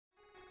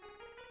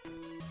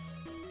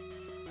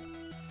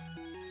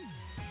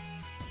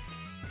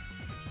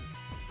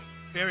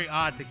Very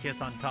odd to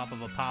kiss on top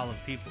of a pile of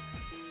people.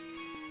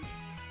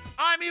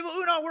 I'm Evil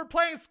Uno. We're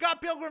playing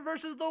Scott Pilgrim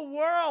versus the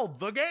World,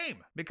 the game.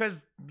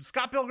 Because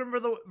Scott Pilgrim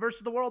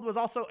versus the World was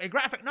also a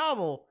graphic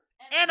novel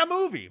and a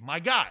movie. My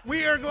God.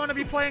 We are going to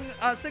be playing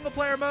single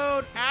player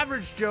mode.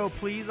 Average Joe,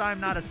 please. I'm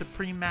not a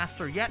Supreme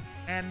Master yet.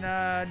 And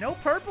no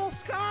purple,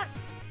 Scott?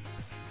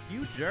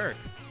 You jerk.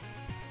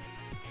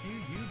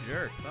 You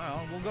jerk.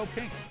 Well, we'll go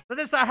pink. So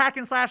this is a hack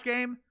and slash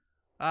game.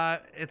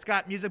 It's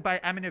got music by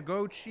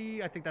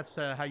Aminagochi. I think that's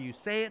how you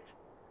say it.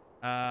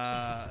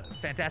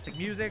 Fantastic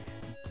music.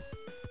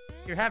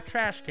 Here, have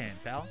trash can,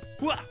 pal.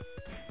 Hooah!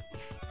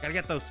 Gotta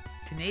get those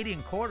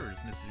Canadian quarters,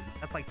 Mrs.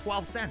 That's like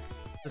 12 cents.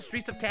 The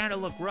streets of Canada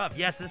look rough.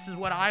 Yes, this is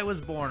what I was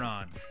born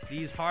on.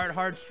 These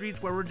hard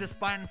streets where we're just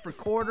fighting for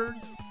quarters.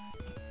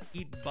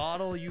 Eat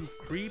bottle, you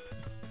creep.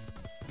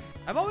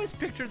 I've always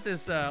pictured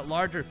this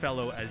larger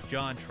fellow as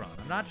JonTron.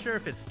 I'm not sure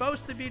if it's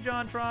supposed to be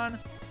JonTron,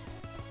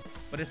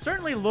 but it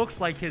certainly looks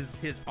like his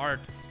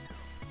art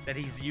that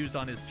he's used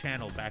on his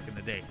channel back in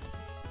the day.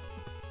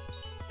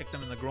 Kick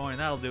them in the groin,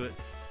 that'll do it.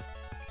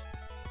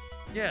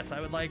 Yes,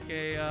 I would like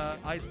a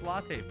iced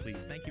latte, please.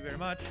 Thank you very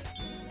much.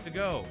 To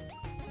go.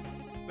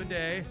 Good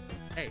day.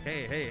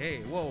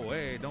 Hey. Whoa,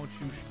 hey, don't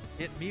you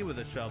hit me with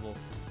a shovel.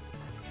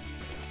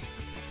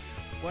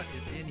 What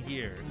is in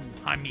here?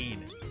 I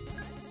mean,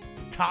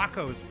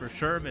 tacos for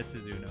sure,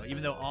 Mrs. Uno,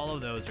 even though all of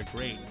those are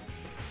great.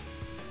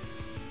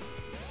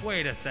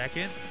 Wait a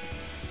second.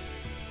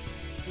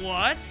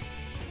 What?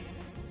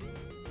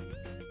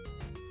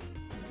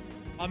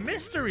 A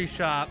mystery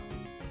shop?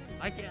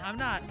 I'm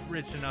not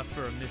rich enough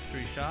for a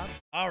mystery shop.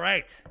 All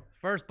right,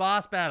 first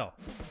boss battle.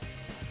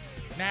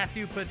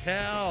 Matthew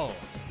Patel.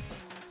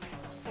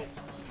 Oh.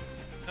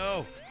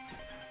 No.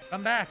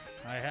 Come back.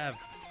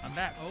 I'm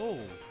back. Oh.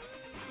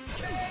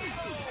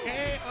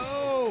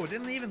 KO.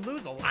 Didn't even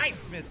lose a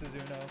life, Mrs.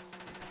 Uno.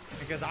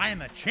 Because I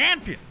am a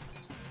champion.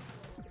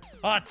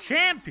 A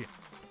champion.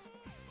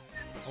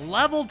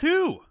 Level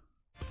 2.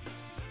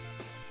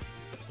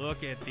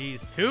 Look at these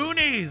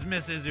toonies,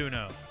 Mrs.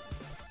 Uno.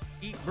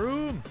 Eat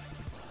broom.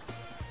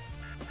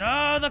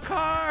 No, the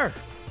car.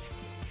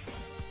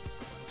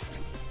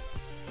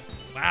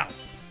 Wow.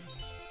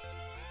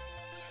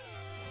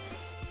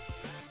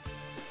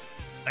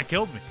 That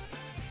killed me.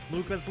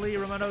 Lucas Lee,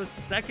 Ramono's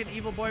second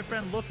evil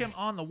boyfriend. Look him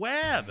on the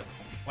web.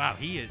 Wow,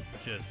 he has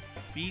just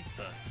beat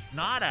the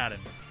snot out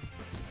of me.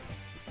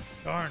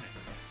 Darn it.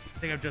 I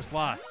think I've just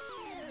lost.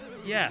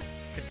 Yes.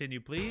 Continue,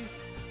 please.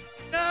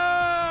 No!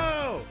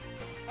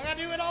 I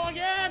gotta do it all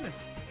again.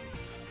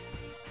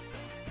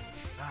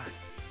 God.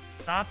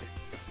 Stop it.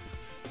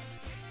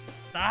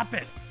 Stop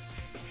it.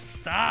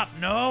 Stop.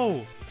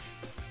 No.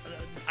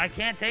 I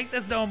can't take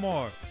this no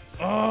more.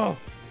 Oh.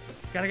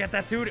 Gotta get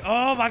that tuning.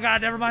 Oh my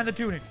God. Never mind the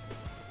tuning.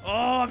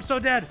 Oh, I'm so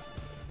dead.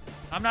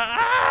 I'm not.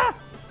 Ah!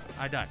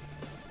 I died.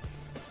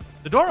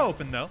 The door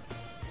opened though.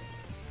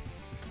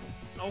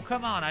 Oh,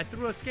 come on. I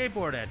threw a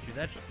skateboard at you.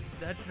 That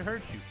should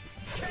hurt you.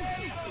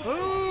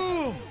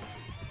 Boom.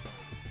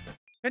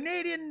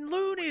 Canadian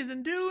loonies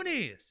and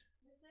doonies.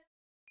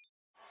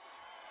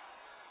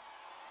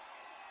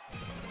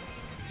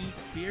 Eat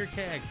beer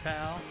keg,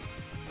 pal.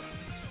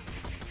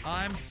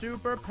 I'm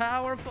super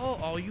powerful.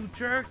 Oh, you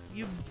jerk.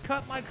 You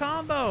cut my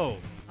combo.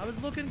 I was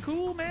looking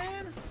cool,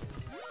 man.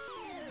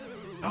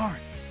 Darn.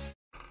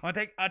 I want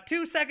to take a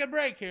 2-second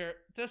break here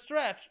to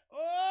stretch.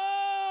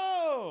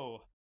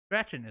 Oh!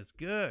 Stretching is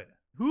good.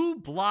 Who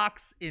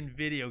blocks in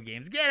video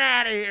games? Get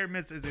out of here,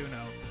 Mrs.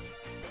 Uno.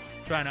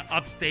 Trying to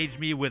upstage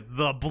me with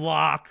the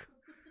block.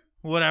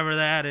 Whatever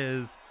that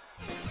is.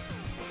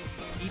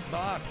 Eat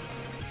box.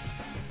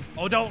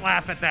 Oh, don't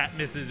laugh at that,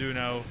 Mrs.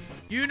 Uno.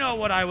 You know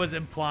what I was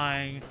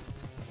implying.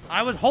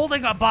 I was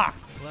holding a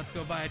box. Let's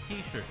go buy a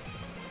t-shirt.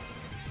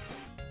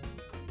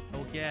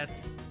 We'll get...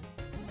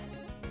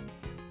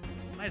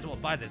 Might as well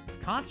buy the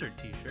concert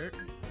t-shirt.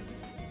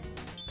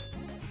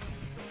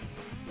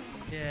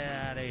 Get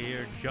out of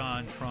here,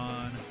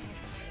 JonTron.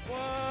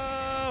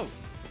 Whoa!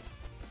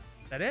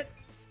 Is that it?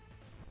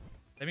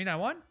 That mean I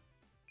won? I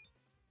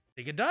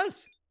think it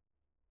does.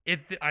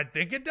 I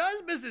think it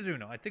does, Mrs.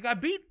 Uno. I think I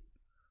beat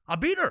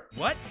her.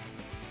 What?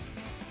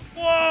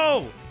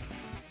 Whoa!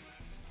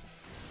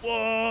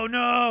 Whoa,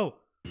 no!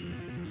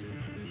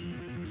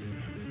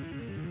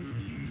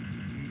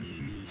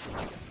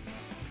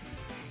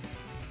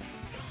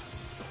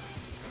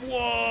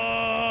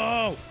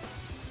 Whoa!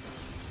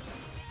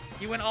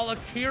 He went all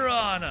Akira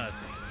on us.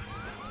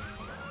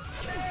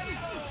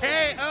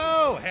 Hey,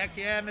 oh! Heck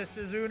yeah,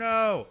 Mrs.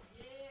 Uno!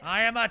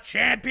 I am a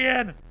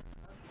champion!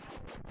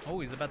 Oh,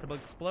 he's about to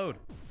explode.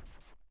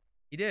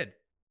 He did.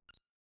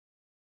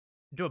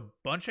 Do a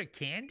bunch of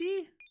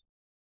candy?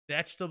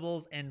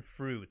 Vegetables and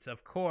fruits,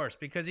 of course,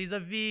 because he's a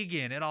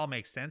vegan. It all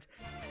makes sense.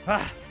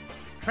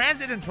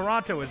 Transit in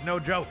Toronto is no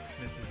joke,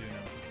 Mrs.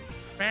 Uno.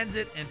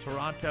 Transit in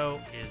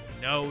Toronto is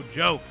no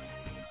joke.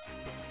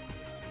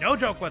 No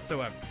joke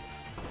whatsoever.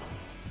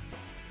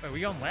 Wait, are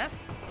we going left?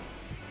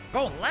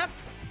 Going left?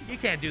 You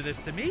can't do this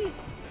to me.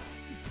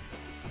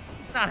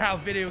 Not how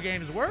video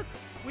games work.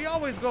 We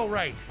always go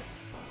right.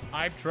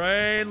 Hype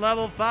train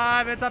level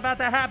 5. It's about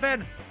to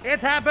happen.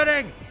 It's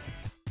happening.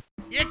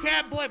 You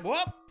can't blame,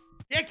 whoop.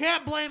 You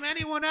can't blame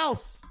anyone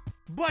else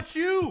but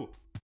you.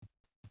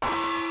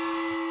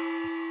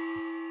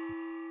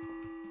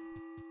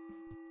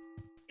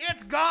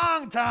 It's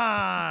gong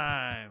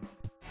time.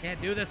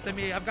 Can't do this to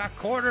me. I've got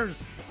quarters.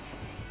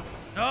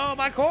 No,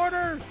 my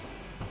quarters.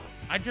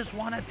 I just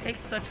want to take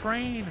the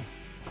train.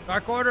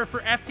 Dark Order for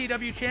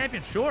FTW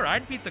champion. Sure,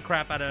 I'd beat the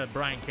crap out of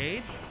Brian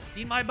Cage.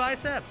 Eat my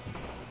biceps.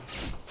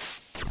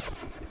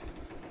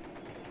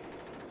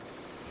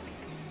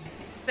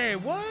 Say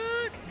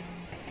what?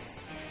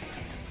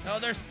 No,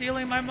 they're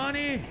stealing my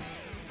money.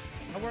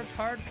 I worked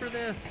hard for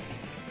this.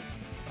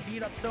 I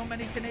beat up so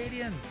many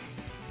Canadians.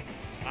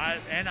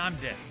 And I'm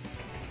dead.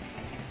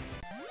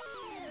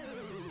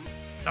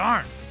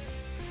 Darn.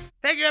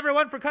 Thank you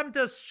everyone for coming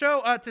to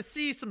to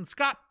see some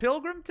Scott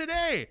Pilgrim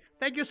today.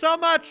 Thank you so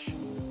much.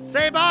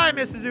 Say bye,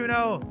 Mrs.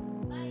 Uno.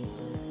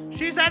 Bye.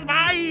 She says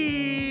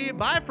bye.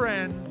 Bye,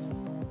 friends.